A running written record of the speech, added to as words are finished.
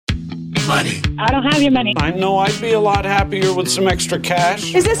money. I don't have your money. I know I'd be a lot happier with some extra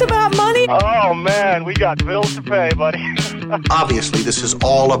cash. Is this about money? Oh, man, we got bills to pay, buddy. Obviously, this is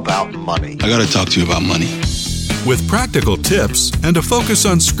all about money. I gotta talk to you about money. With practical tips and a focus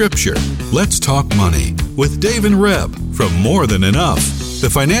on Scripture, let's talk money with Dave and Reb from More Than Enough, the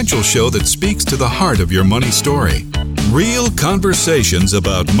financial show that speaks to the heart of your money story. Real conversations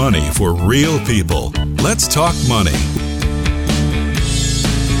about money for real people. Let's talk money.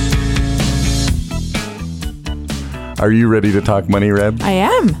 Are you ready to talk money, Reb? I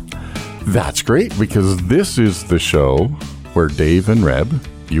am. That's great, because this is the show where Dave and Reb,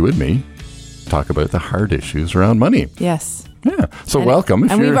 you and me, talk about the hard issues around money. Yes. Yeah. So welcome.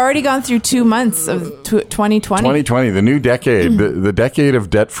 And we've already gone through 2 months of 2020. 2020, the new decade, the decade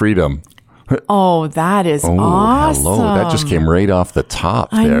of debt freedom. Oh, that is awesome. Hello. That just came right off the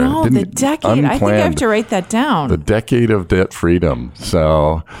top there. I know, the decade. Unplanned. I think I have to write that down. The decade of debt freedom.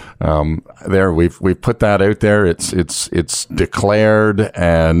 So there, we've put that out there. It's declared.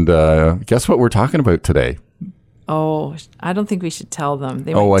 And guess what we're talking about today? Oh, I don't think we should tell them.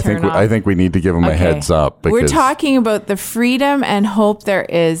 They I think we need to give them a heads up. We're talking about the freedom and hope there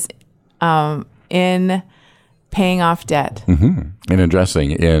is in paying off debt. Mm-hmm. In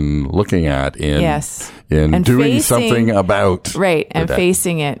addressing, in looking at, in and doing something about. Right, and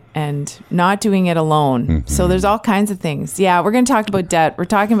facing it and not doing it alone. Mm-hmm. So there's all kinds of things. Yeah, we're going to talk about debt. We're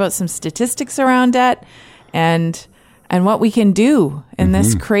talking about some statistics around debt and what we can do in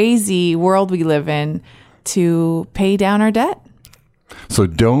this crazy world we live in to pay down our debt. So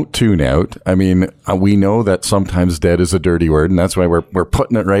don't tune out. I mean, we know that sometimes debt is a dirty word, and that's why we're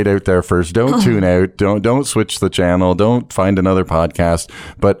putting it right out there first. Don't tune out. Don't switch the channel. Don't find another podcast.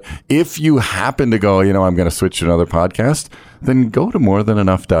 But if you happen to go, I'm going to switch to another podcast, then go to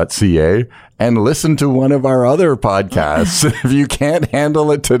morethanenough.ca and listen to one of our other podcasts. If you can't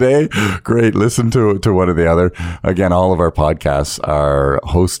handle it today, great. Listen to one of the other. Again, all of our podcasts are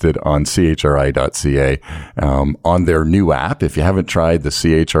hosted on chri.ca on their new app. If you haven't tried the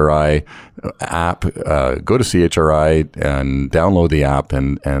CHRI app, go to CHRI and download the app,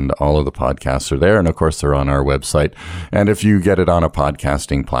 and all of the podcasts are there. And of course, they're on our website. And if you get it on a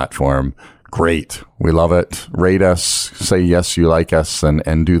podcasting platform, great. We love it. Rate us, say yes, you like us,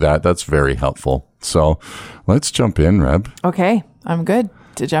 and do that. That's very helpful. So let's jump in, Reb. Okay. I'm good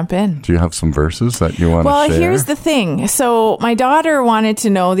to jump in. Do you have some verses that you want to share? Well, here's the thing. So my daughter wanted to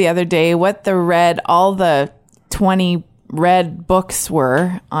know the other day what all the 20 red books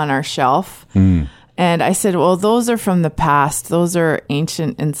were on our shelf. And I said, well, those are from the past. Those are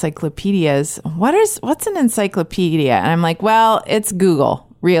ancient encyclopedias. What's an encyclopedia? And I'm like, well, it's Google,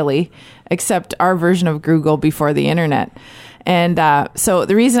 really, except our version of Google before the internet. And so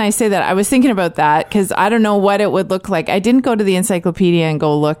the reason I say that, I was thinking about that because I don't know what it would look like. I didn't go to the encyclopedia and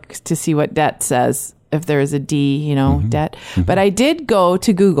go look to see what debt says, if there is a D, debt. But I did go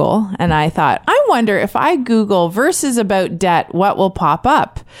to Google, and I thought, I wonder if I Google verses about debt, what will pop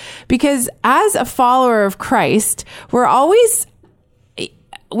up? Because as a follower of Christ, we're always...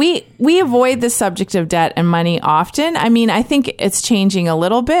 We avoid the subject of debt and money often. I mean, I think it's changing a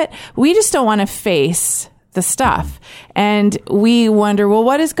little bit. We just don't want to face the stuff. And we wonder, well,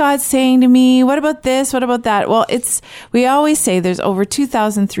 what is God saying to me? What about this? What about that? Well, we always say there's over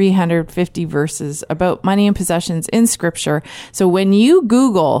 2,350 verses about money and possessions in Scripture. So when you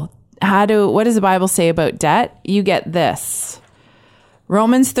Google what does the Bible say about debt, you get this.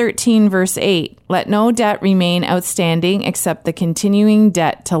 Romans 13, verse 8, let no debt remain outstanding except the continuing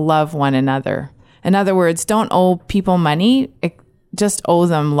debt to love one another. In other words, don't owe people money, just owe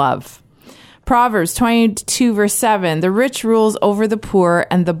them love. Proverbs 22, verse 7, the rich rules over the poor,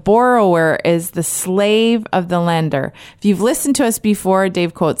 and the borrower is the slave of the lender. If you've listened to us before,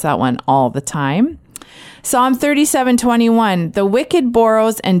 Dave quotes that one all the time. Psalm 37:21, the wicked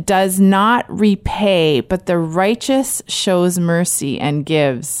borrows and does not repay, but the righteous shows mercy and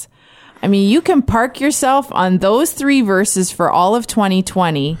gives. I mean, you can park yourself on those 3 verses for all of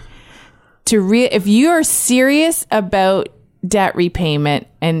 2020 if you are serious about debt repayment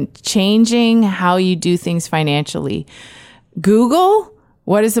and changing how you do things financially. Google,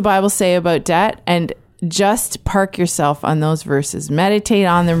 what does the Bible say about debt? And just park yourself on those verses. Meditate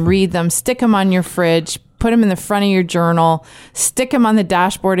on them, read them, stick them on your fridge, put them in the front of your journal, stick them on the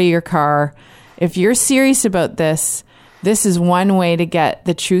dashboard of your car. If you're serious about this, this is one way to get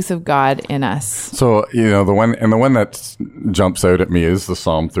the truth of God in us. So, the one that jumps out at me is the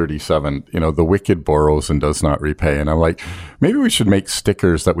Psalm 37, the wicked borrows and does not repay. And I'm like, maybe we should make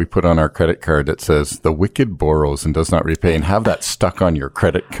stickers that we put on our credit card that says the wicked borrows and does not repay, and have that stuck on your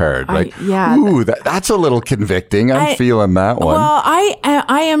credit card. Right? Ooh, that's a little convicting. I'm feeling that one. Well,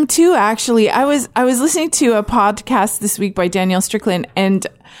 I am too, actually. I was listening to a podcast this week by Danielle Strickland, and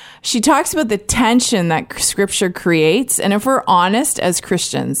she talks about the tension that Scripture creates. And if we're honest as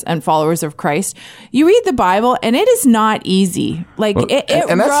Christians and followers of Christ, you read the Bible and it is not easy. Like,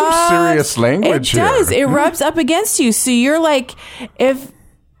 and that's some serious language here. It does. It rubs up against you. So you're like,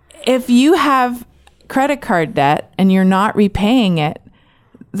 if you have credit card debt and you're not repaying it,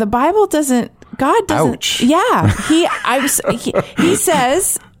 the Bible doesn't, God doesn't. Ouch. Yeah. He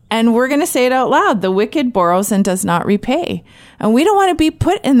says, and we're going to say it out loud, the wicked borrows and does not repay. And we don't want to be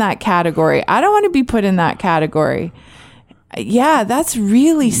put in that category. I don't want to be put in that category. Yeah, that's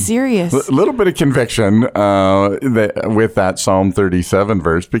really serious. A little bit of conviction with that Psalm 37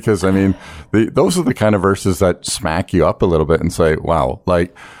 verse, because, those are the kind of verses that smack you up a little bit and say, wow,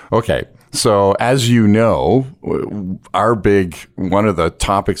 like, okay. So as you know, one of the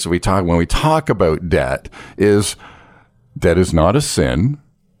topics that when we talk about debt is not a sin.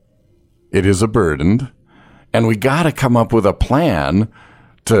 It is a burden, and we got to come up with a plan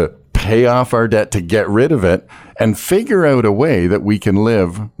to pay off our debt, to get rid of it, and figure out a way that we can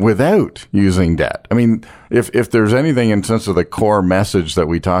live without using debt. If there's anything in terms of the core message that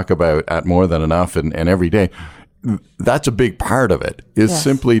we talk about at More Than Enough and every day, that's a big part of it, is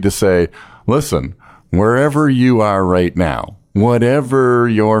simply to say, listen, wherever you are right now, whatever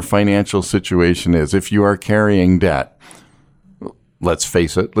your financial situation is, if you are carrying debt, let's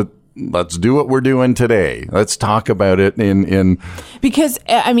face it, let's do what we're doing today. Let's talk about it because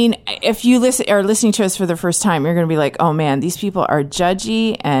if you are listening to us for the first time, you're going to be like, oh man, these people are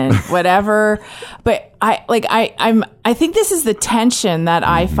judgy and whatever. But I think this is the tension that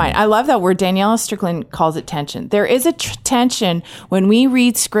I find. I love that word. Danielle Strickland calls it tension. There is a tension when we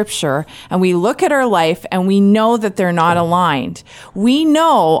read Scripture and we look at our life and we know that they're not aligned. We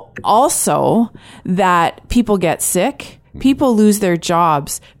know also that people get sick. People lose their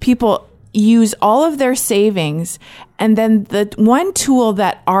jobs. People use all of their savings. And then the one tool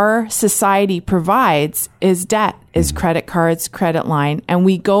that our society provides is debt, is credit cards, credit line. And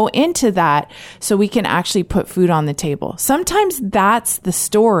we go into that so we can actually put food on the table. Sometimes that's the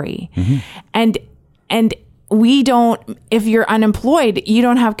story. And we don't, if you're unemployed, you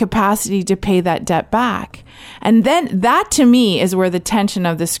don't have capacity to pay that debt back. And then that to me is where the tension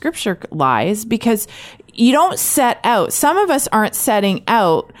of the Scripture lies, because you don't set out. Some of us aren't setting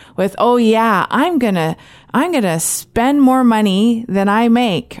out with, oh yeah, I'm going to spend more money than I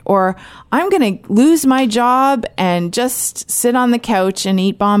make, or I'm going to lose my job and just sit on the couch and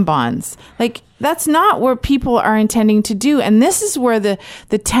eat bonbons. Like, that's not what people are intending to do. And this is where the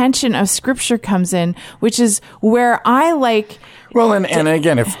tension of Scripture comes in, which is where I like. Well, and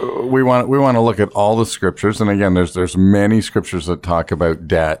again, if we want to look at all the Scriptures, and again, there's many Scriptures that talk about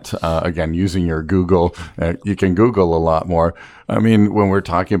debt. Again, using your Google, you can Google a lot more. When we're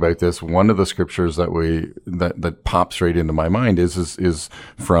talking about this, one of the Scriptures that pops right into my mind is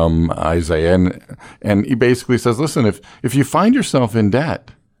from Isaiah, and he basically says, listen, if you find yourself in debt,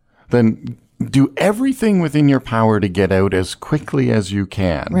 then do everything within your power to get out as quickly as you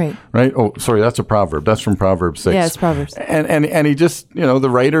can. Right? Oh, sorry, that's a proverb. That's from Proverbs 6. Yeah, it's Proverbs. And he just, the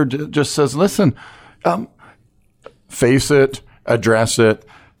writer just says, listen, face it, address it.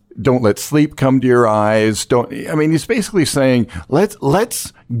 Don't let sleep come to your eyes. He's basically saying,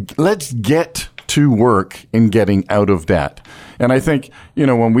 let's get to work in getting out of debt. And I think,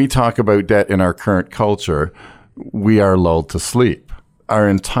 when we talk about debt in our current culture, we are lulled to sleep. Our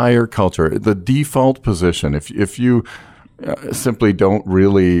entire culture, the default position, if you simply don't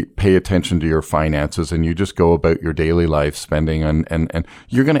really pay attention to your finances and you just go about your daily life spending and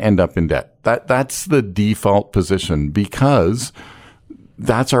you're going to end up in debt. That's the default position, because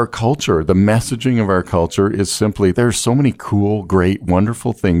that's our culture. The messaging of our culture is simply, there's so many cool, great,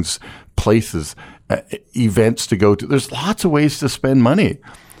 wonderful things, places, events to go to. There's lots of ways to spend money.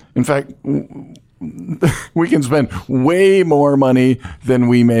 In fact, we can spend way more money than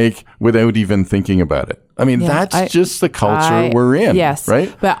we make without even thinking about it. That's just the culture we're in. Yes.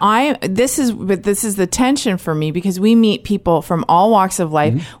 Right. But this is the tension for me, because we meet people from all walks of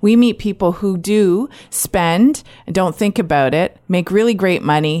life. We meet people who do spend and don't think about it, make really great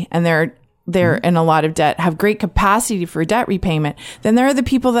money, and they're they're in a lot of debt, have great capacity for debt repayment. Then there are the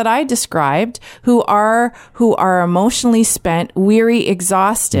people that I described who are emotionally spent, weary,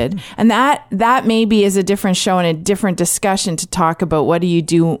 exhausted. And that maybe is a different show and a different discussion to talk about what do you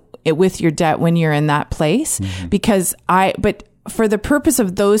do with your debt when you're in that place. But for the purpose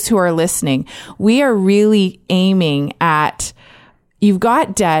of those who are listening, we are really aiming at, you've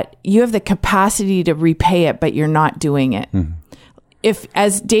got debt, you have the capacity to repay it, but you're not doing it. If,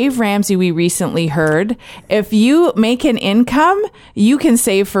 as Dave Ramsey, we recently heard, if you make an income, you can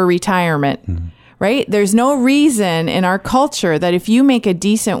save for retirement, right? There's no reason in our culture that if you make a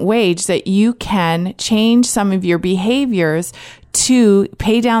decent wage that you can change some of your behaviors to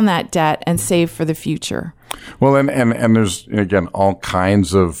pay down that debt and save for the future. Well, and there's, again, all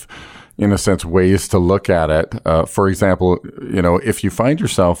kinds of, in a sense, ways to look at it. For example, if you find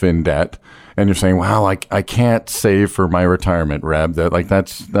yourself in debt and you're saying, wow, I can't save for my retirement, Reb,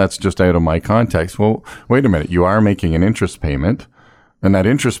 that's just out of my context. Well, wait a minute. You are making an interest payment, and that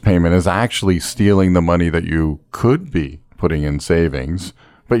interest payment is actually stealing the money that you could be putting in savings,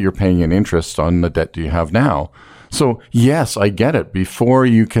 but you're paying an interest on the debt you have now. So yes, I get it. Before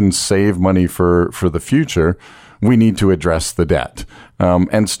you can save money for the future, we need to address the debt.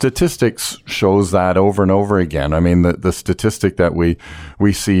 And statistics shows that over and over again. I mean, the statistic that we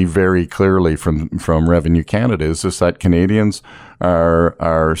see very clearly from Revenue Canada is just that Canadians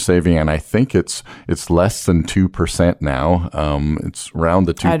are saving, and I think it's less than 2% now. It's around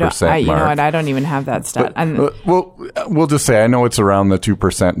the 2% mark. You know what? I don't even have that stat. Well, we'll just say I know it's around the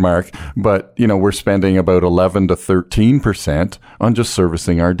 2% mark, but we're spending about 11 to 13% on just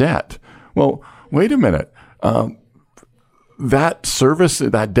servicing our debt. Well, wait a minute.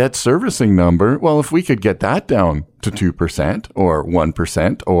 That debt servicing number, well, if we could get that down to 2% or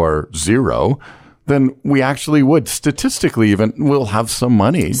 1% or 0%, then we actually would statistically even will have some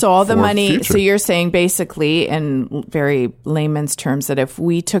money. So all the money, future. So you're saying basically in very layman's terms that if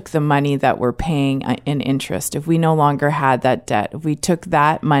we took the money that we're paying in interest, if we no longer had that debt, if we took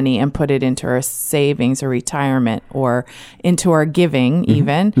that money and put it into our savings or retirement or into our giving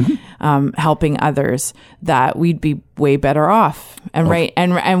even, helping others, that we'd be way better off. And right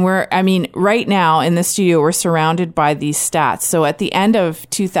now in the studio, we're surrounded by these stats. So at the end of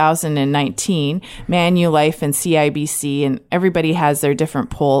 2019, Manulife and CIBC and everybody has their different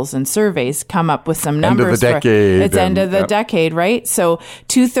polls and surveys come up with some numbers. End of the decade. It's end of the decade, right? So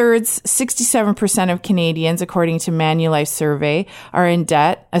 2/3, 67% of Canadians, according to Manulife survey, are in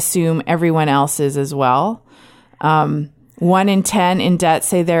debt, assume everyone else is as well. 1 in 10 in debt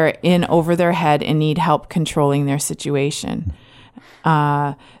say they're in over their head and need help controlling their situation.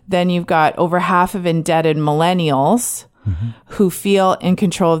 Then you've got over half of indebted millennials who feel in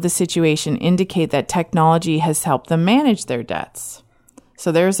control of the situation indicate that technology has helped them manage their debts.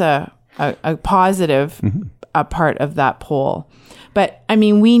 So there's a positive a part of that poll. But I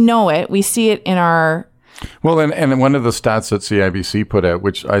mean, we know it. We see it in our... Well, and one of the stats that CIBC put out,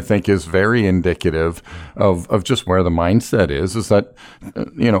 which I think is very indicative of just where the mindset is that,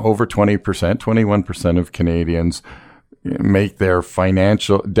 over 20%, 21% of Canadians make their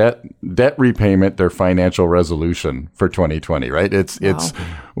financial debt repayment their financial resolution for 2020, right? It's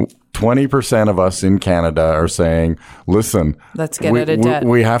 20% of us in Canada are saying, listen, let's get out of debt.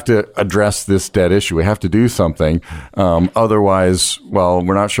 We have to address this debt issue. We have to do something. Otherwise, well,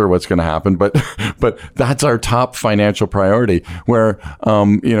 we're not sure what's going to happen, but that's our top financial priority where,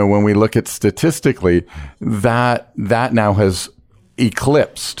 when we look at statistically, that now has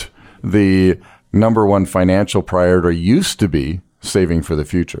eclipsed the number one financial priority used to be saving for the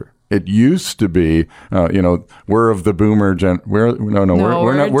future. It used to be, we're of the boomer we're Gen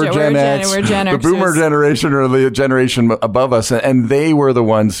X. We're Gen the boomer generation or the generation above us. And they were the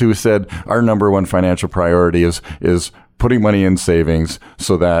ones who said our number one financial priority is putting money in savings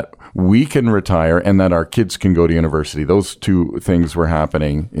so that we can retire and that our kids can go to university. Those two things were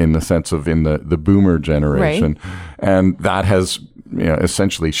happening in the sense of in the boomer generation. Right. And that has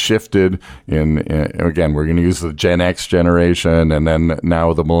essentially shifted again, we're going to use the Gen X generation, and then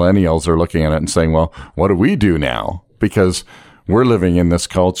now the millennials are looking at it and saying, well, what do we do now? Because we're living in this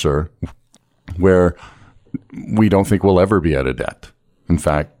culture where we don't think we'll ever be out of debt. In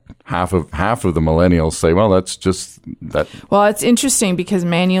fact, half of the millennials say, well, that's just that. Well, it's interesting because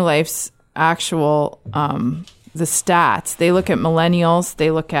Manulife's actual, the stats, they look at millennials,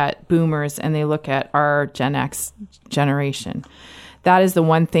 they look at boomers, and they look at our Gen X generation. That is the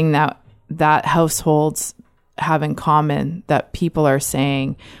one thing that households have in common, that people are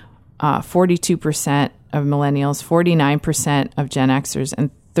saying 42% of millennials, 49% of Gen Xers, and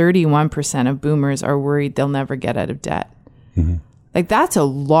 31% of boomers are worried they'll never get out of debt. Like, that's a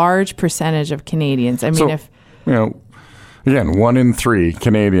large percentage of Canadians. I mean, again, 1 in 3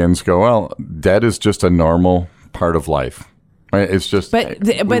 Canadians go, well, debt is just a normal part of life. Right? It's just, but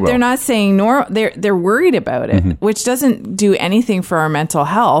they're not saying they're worried about it, which doesn't do anything for our mental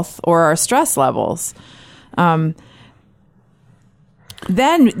health or our stress levels. Then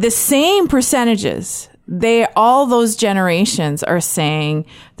the same percentages, all those generations are saying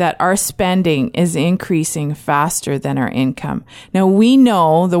that our spending is increasing faster than our income. Now, we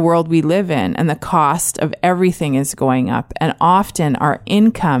know the world we live in and the cost of everything is going up, and often our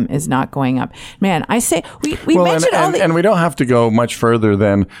income is not going up. Man, I say we mentioned and we don't have to go much further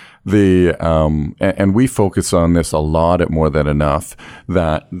than the and we focus on this a lot at More Than Enough,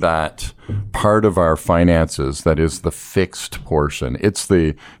 that part of our finances that is the fixed portion. It's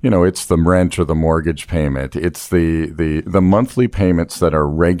the rent or the mortgage payment. It's the monthly payments that are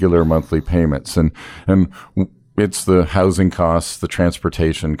regular monthly payments, and it's the housing costs, the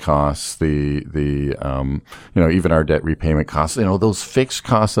transportation costs, the even our debt repayment costs. Those fixed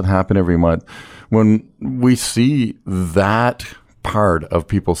costs that happen every month. When we see that part of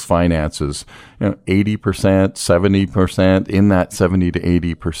people's finances, 80%, 70%, in that 70 to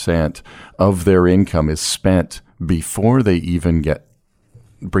 80% of their income is spent before they even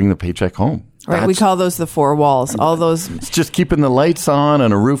bring the paycheck home. Right, we call those the 4 walls. All those. It's just keeping the lights on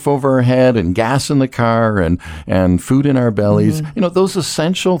and a roof over our head and gas in the car and food in our bellies. Those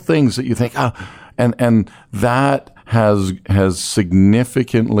essential things that you think, and that has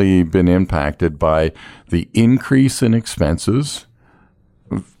significantly been impacted by the increase in expenses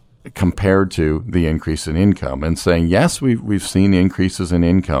compared to the increase in income, and saying, yes, we've seen increases in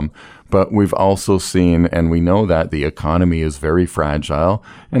income, but we've also seen, and we know that the economy is very fragile.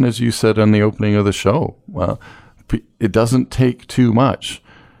 And as you said on the opening of the show, well, it doesn't take too much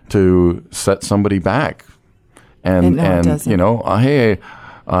to set somebody back. And hey,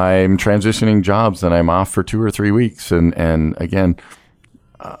 I'm transitioning jobs and I'm off for 2 or 3 weeks. And again,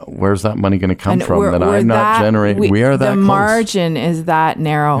 where's that money going to come from that I'm not generating? We are that the close. Margin is that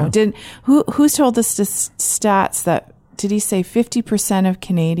narrow. Yeah. Who's told us the stats that, did he say 50% of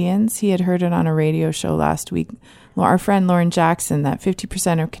Canadians? He had heard it on a radio show last week. Our friend Lauren Jackson, that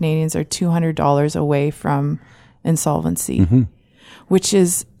 50% of Canadians are $200 away from insolvency, which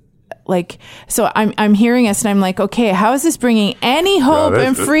is like, so I'm hearing us and I'm like, okay, how is this bringing any hope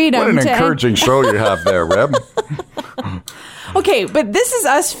and freedom? What an encouraging show you have there, Reb. Okay, but this is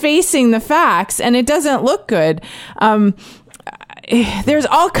us facing the facts, and it doesn't look good. There's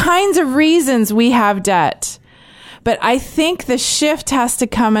all kinds of reasons we have debt. But I think the shift has to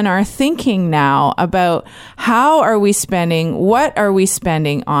come in our thinking now about how are we spending, what are we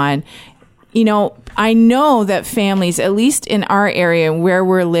spending on. I know that families, at least in our area where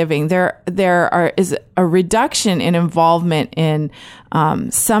we're living, there is a reduction in involvement in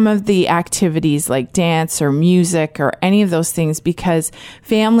some of the activities like dance or music or any of those things, because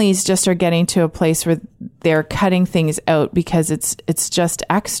families just are getting to a place where they're cutting things out because it's just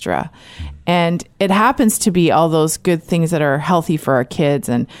extra. And it happens to be all those good things that are healthy for our kids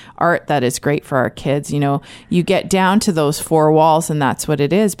and art that is great for our kids. You get down to those 4 walls and that's what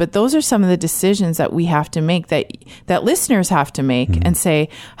it is. But those are some of the decisions that we have to make, that listeners have to make, and say,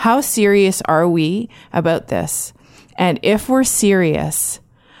 how serious are we about this? And if we're serious,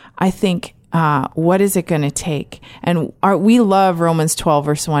 I think, what is it going to take? And we love Romans 12,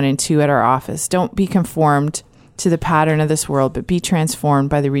 verse 1 and 2 at our office. Don't be conformed to the pattern of this world, but be transformed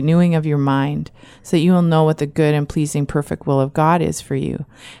by the renewing of your mind, so that you will know what the good and pleasing, perfect will of God is for you.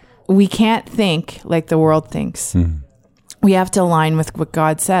 We can't think like the world thinks. We have to align with what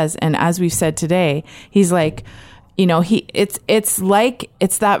God says. And as we've said today, he's like, it's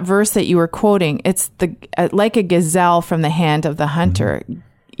that verse that you were quoting. It's like a gazelle from the hand of the hunter.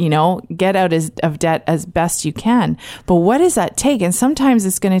 Get out of debt as best you can. But what does that take? And sometimes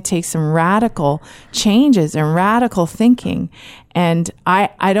it's going to take some radical changes and radical thinking. And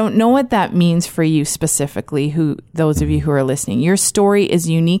I don't know what that means for you specifically, those of you who are listening. Your story is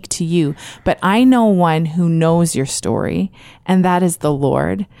unique to you, but I know one who knows your story, and that is the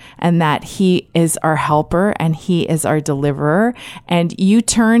Lord, and that he is our helper and he is our deliverer. And you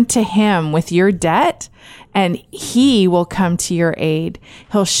turn to him with your debt, and he will come to your aid.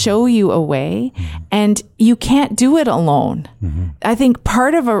 He'll show you a way, and you can't do it alone. I think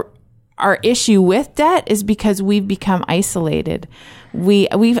part of our issue with debt is because we've become isolated.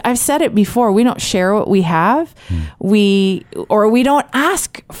 I've said it before. We don't share what we have. We don't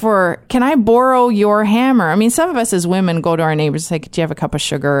ask for, can I borrow your hammer? I mean, some of us as women go to our neighbors and say, do you have a cup of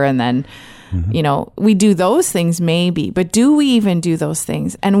sugar? And then, we do those things maybe, but do we even do those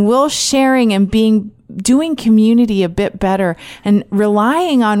things? And will sharing and doing community a bit better and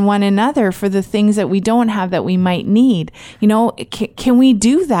relying on one another for the things that we don't have that we might need. Can we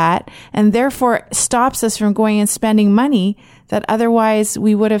do that? And therefore stops us from going and spending money that otherwise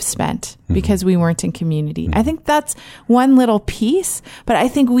we would have spent because we weren't in community. I think that's one little piece, but I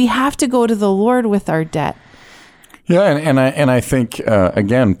think we have to go to the Lord with our debt. Yeah, and I think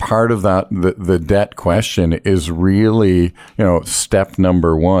again, part of that the debt question is really, step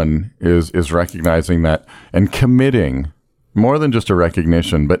number one is recognizing that and committing, more than just a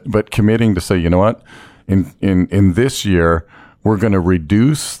recognition, but committing to say, you know what, in this year we're going to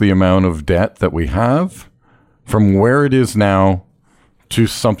reduce the amount of debt that we have from where it is now to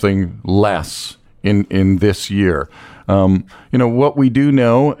something less in this year. What we do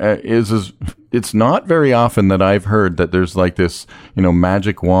know is it's not very often that I've heard that there's like this,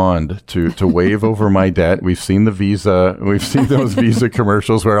 magic wand to wave over my debt. We've seen those Visa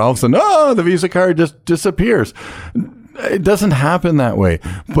commercials where all of a sudden, the Visa card just disappears. It doesn't happen that way,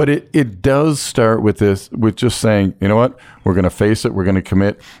 but it does start with just saying, you know what, we're going to face it, we're going to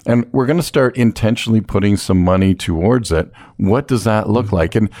commit, and we're going to start intentionally putting some money towards it. What does that look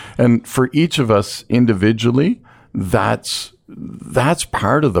like? And for each of us individually, that's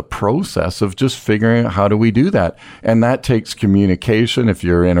part of the process of just figuring out how do we do that. And that takes communication. If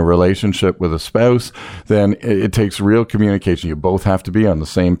you're in a relationship with a spouse, then it takes real communication. You both have to be on the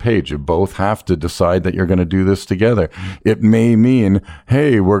same page. You both have to decide that you're going to do this together. It may mean,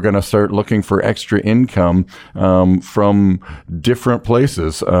 hey, we're going to start looking for extra income from different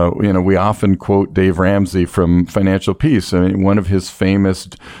places. We often quote Dave Ramsey from Financial Peace. I mean, one of his famous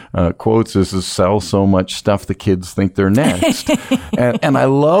quotes is sell so much stuff the kids think they're next. And I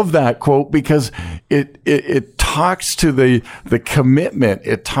love that quote because it talks to the commitment.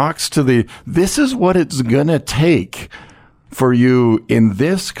 It talks to this is what it's going to take for you in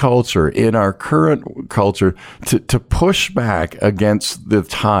this culture, in our current culture, to push back against the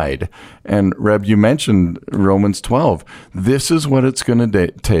tide. And Reb, you mentioned Romans 12. This is what it's going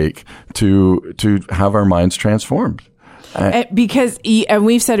to take to have our minds transformed. Because, and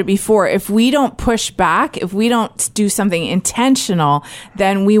we've said it before, if we don't push back, if we don't do something intentional,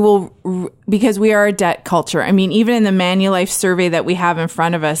 then we will, because we are a debt culture. I mean, even in the Manulife survey that we have in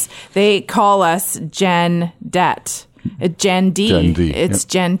front of us, they call us Gen Debt. Gen D. It's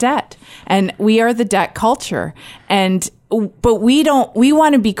Gen Debt. And we are the debt culture. But we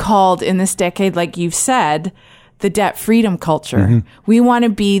want to be called in this decade, like you've said, the debt freedom culture. Mm-hmm. We want to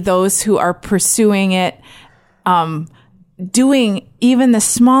be those who are pursuing it, doing even the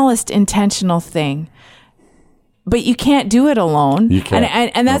smallest intentional thing. But you can't do it alone. You can't.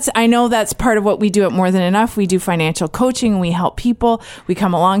 And that's, I know that's part of what we do at More Than Enough. We do financial coaching. We help people. We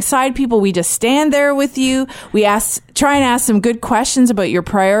come alongside people. We just stand there with you. We try and ask some good questions about your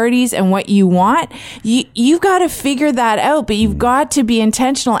priorities and what you want. You've got to figure that out, but you've got to be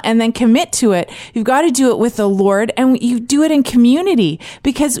intentional and then commit to it. You've got to do it with the Lord, and you do it in community,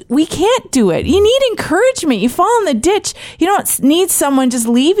 because we can't do it. You need encouragement. You fall in the ditch. You don't need someone just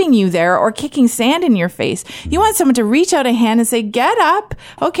leaving you there or kicking sand in your face. You want someone to reach out a hand and say, get up.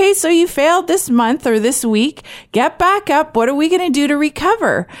 Okay, so you failed this month or this week. Get back up. What are we going to do to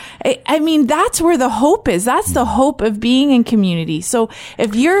recover? I mean, that's where the hope is. That's the hope of being in community. So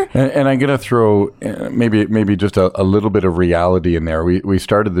if you're... And I'm going to throw maybe just a little bit of reality in there. We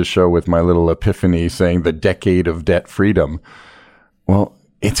started the show with my little epiphany saying the decade of debt freedom. Well,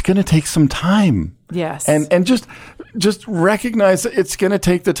 it's going to take some time. Yes. And just recognize that it's going to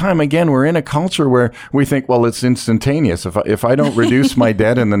take the time. Again, we're in a culture where we think, well, it's instantaneous. If I don't reduce my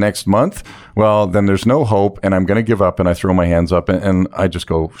debt in the next month, well, then there's no hope, and I'm going to give up, and I throw my hands up and I just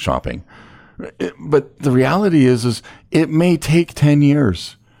go shopping. But the reality is it may take 10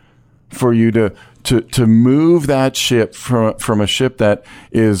 years for you to move that ship from a ship that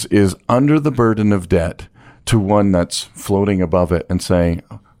is under the burden of debt to one that's floating above it and saying,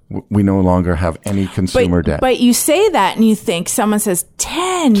 we no longer have any consumer debt. But you say that and you think, someone says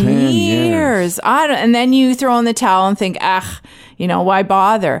 10 years. And then you throw in the towel and think, why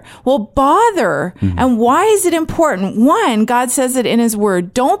bother? Well, bother. Mm-hmm. And why is it important? One, God says it in his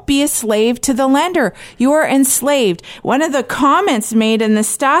word. Don't be a slave to the lender. You are enslaved. One of the comments made in the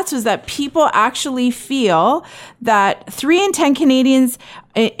stats was that people actually feel that 3 in 10 Canadians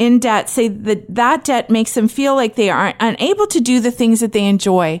in debt say that debt makes them feel like they are unable to do the things that they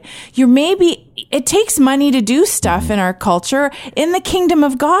enjoy. You may be it takes money to do stuff in our culture in the kingdom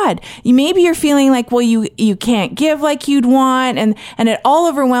of God. Maybe you're feeling like, well, you can't give like you'd want, and it all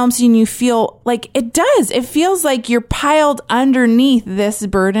overwhelms you, and you feel like it does. It feels like you're piled underneath this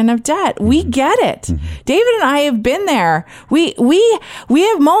burden of debt. We get it. David and I have been there. We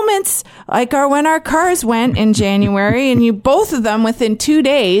have moments like when our cars went in January, and you both of them within 2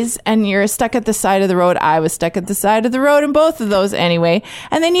 days, and you're stuck at the side of the road. I was stuck at the side of the road in both of those anyway.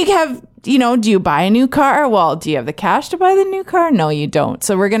 And then you have, do you buy a new car? Well, do you have the cash to buy the new car? No, you don't.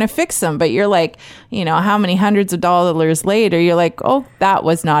 So we're going to fix them. But you're like, how many hundreds of dollars later, you're like, oh, that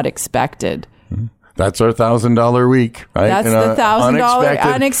was not expected. That's our $1,000 week, right? That's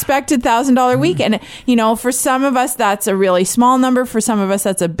the unexpected $1,000 week. And, for some of us, that's a really small number. For some of us,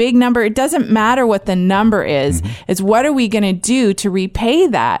 that's a big number. It doesn't matter what the number is. It's what are we going to do to repay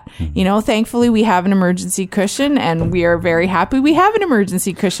that? Thankfully, we have an emergency cushion, and we are very happy we have an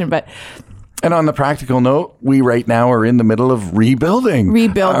emergency cushion. But and on the practical note, we right now are in the middle of rebuilding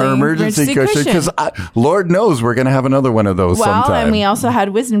our emergency cushion, because Lord knows we're going to have another one of those sometime. And we also had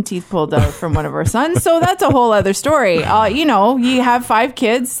wisdom teeth pulled out from one of our sons. So that's a whole other story. You have 5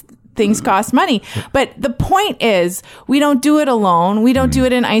 kids. Things cost money. But the point is, we don't do it alone. We don't do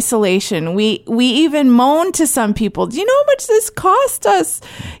it in isolation. We even moan to some people. Do you know how much this cost us?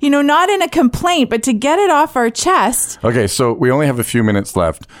 Not in a complaint, but to get it off our chest. Okay, so we only have a few minutes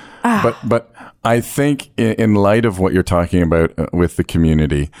left. But I think in light of what you're talking about with the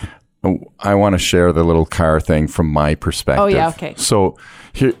community, I want to share the little car thing from my perspective. Oh, yeah, okay. So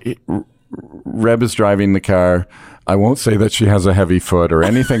here, Reb is driving the car. I won't say that she has a heavy foot or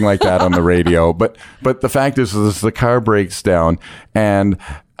anything like that on the radio, but the fact is the car breaks down, and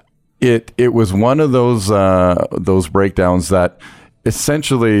it was one of those breakdowns that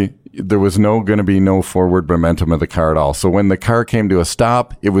essentially there was going to be no forward momentum of the car at all. So when the car came to a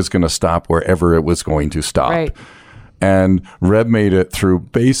stop, it was going to stop wherever it was going to stop. Right. And Reb made it through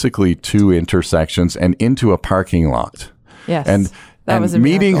basically 2 intersections and into a parking lot. Yes. And was a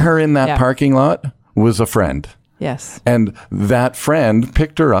meeting miracle. her in that parking lot was a friend. Yes. And that friend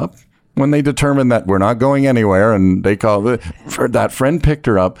picked her up when they determined that we're not going anywhere, and they called it, that friend picked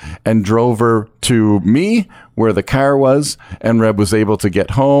her up and drove her to me where the car was, and Reb was able to get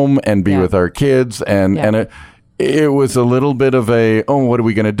home and be with our kids. And it was a little bit of what are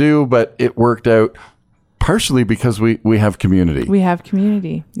we going to do? But it worked out partially because we have community. We have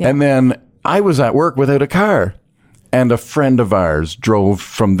community. Yeah. And then I was at work without a car. And a friend of ours drove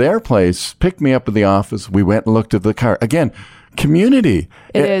from their place, picked me up at the office. We went and looked at the car. Again, community.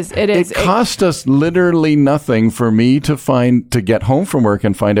 It is. It cost us literally nothing for me to get home from work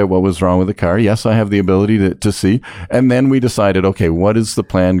and find out what was wrong with the car. Yes, I have the ability to see. And then we decided, okay, what is the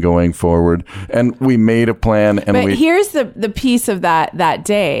plan going forward? And we made a plan. But here's the piece of that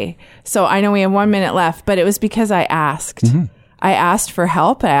day. So I know we have 1 minute left, but it was because I asked. I asked for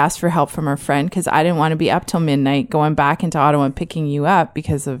help. I asked for help from a friend because I didn't want to be up till midnight going back into Ottawa and picking you up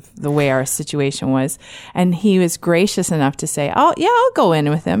because of the way our situation was. And he was gracious enough to say, oh, yeah, I'll go in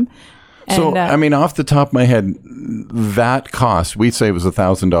with him. And, so, off the top of my head, that cost, we say it was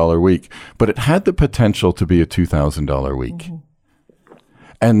 $1,000 a week, but it had the potential to be a $2,000 week.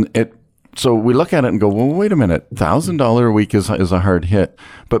 And so we look at it and go, well, wait a minute, $1,000 a week is a hard hit.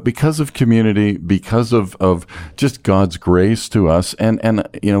 But because of community, because of just God's grace to us and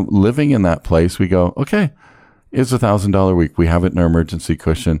living in that place, we go, okay, it's $1,000 a week. We have it in our emergency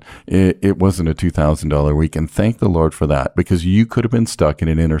cushion. It wasn't a $2,000 a week. And thank the Lord for that, because you could have been stuck in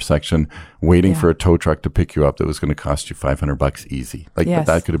an intersection waiting for a tow truck to pick you up that was going to cost you $500 easy.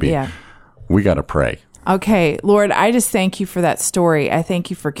 That could have been, we got to pray. Okay, Lord, I just thank you for that story. I thank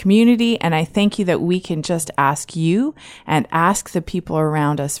you for community, and I thank you that we can just ask you and ask the people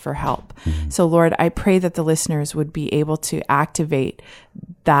around us for help. So, Lord, I pray that the listeners would be able to activate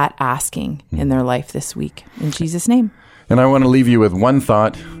that asking in their life this week. In Jesus' name. And I want to leave you with one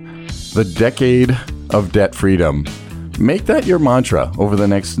thought: the decade of debt freedom. Make that your mantra over the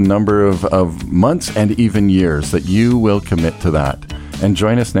next number of months and even years, that you will commit to that. And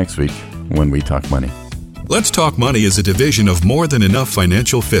join us next week when we talk money. Let's Talk Money is a division of More Than Enough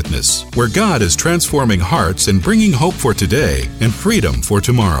Financial Fitness, where God is transforming hearts and bringing hope for today and freedom for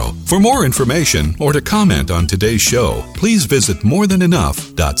tomorrow. For more information or to comment on today's show, please visit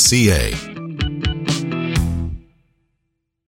morethanenough.ca.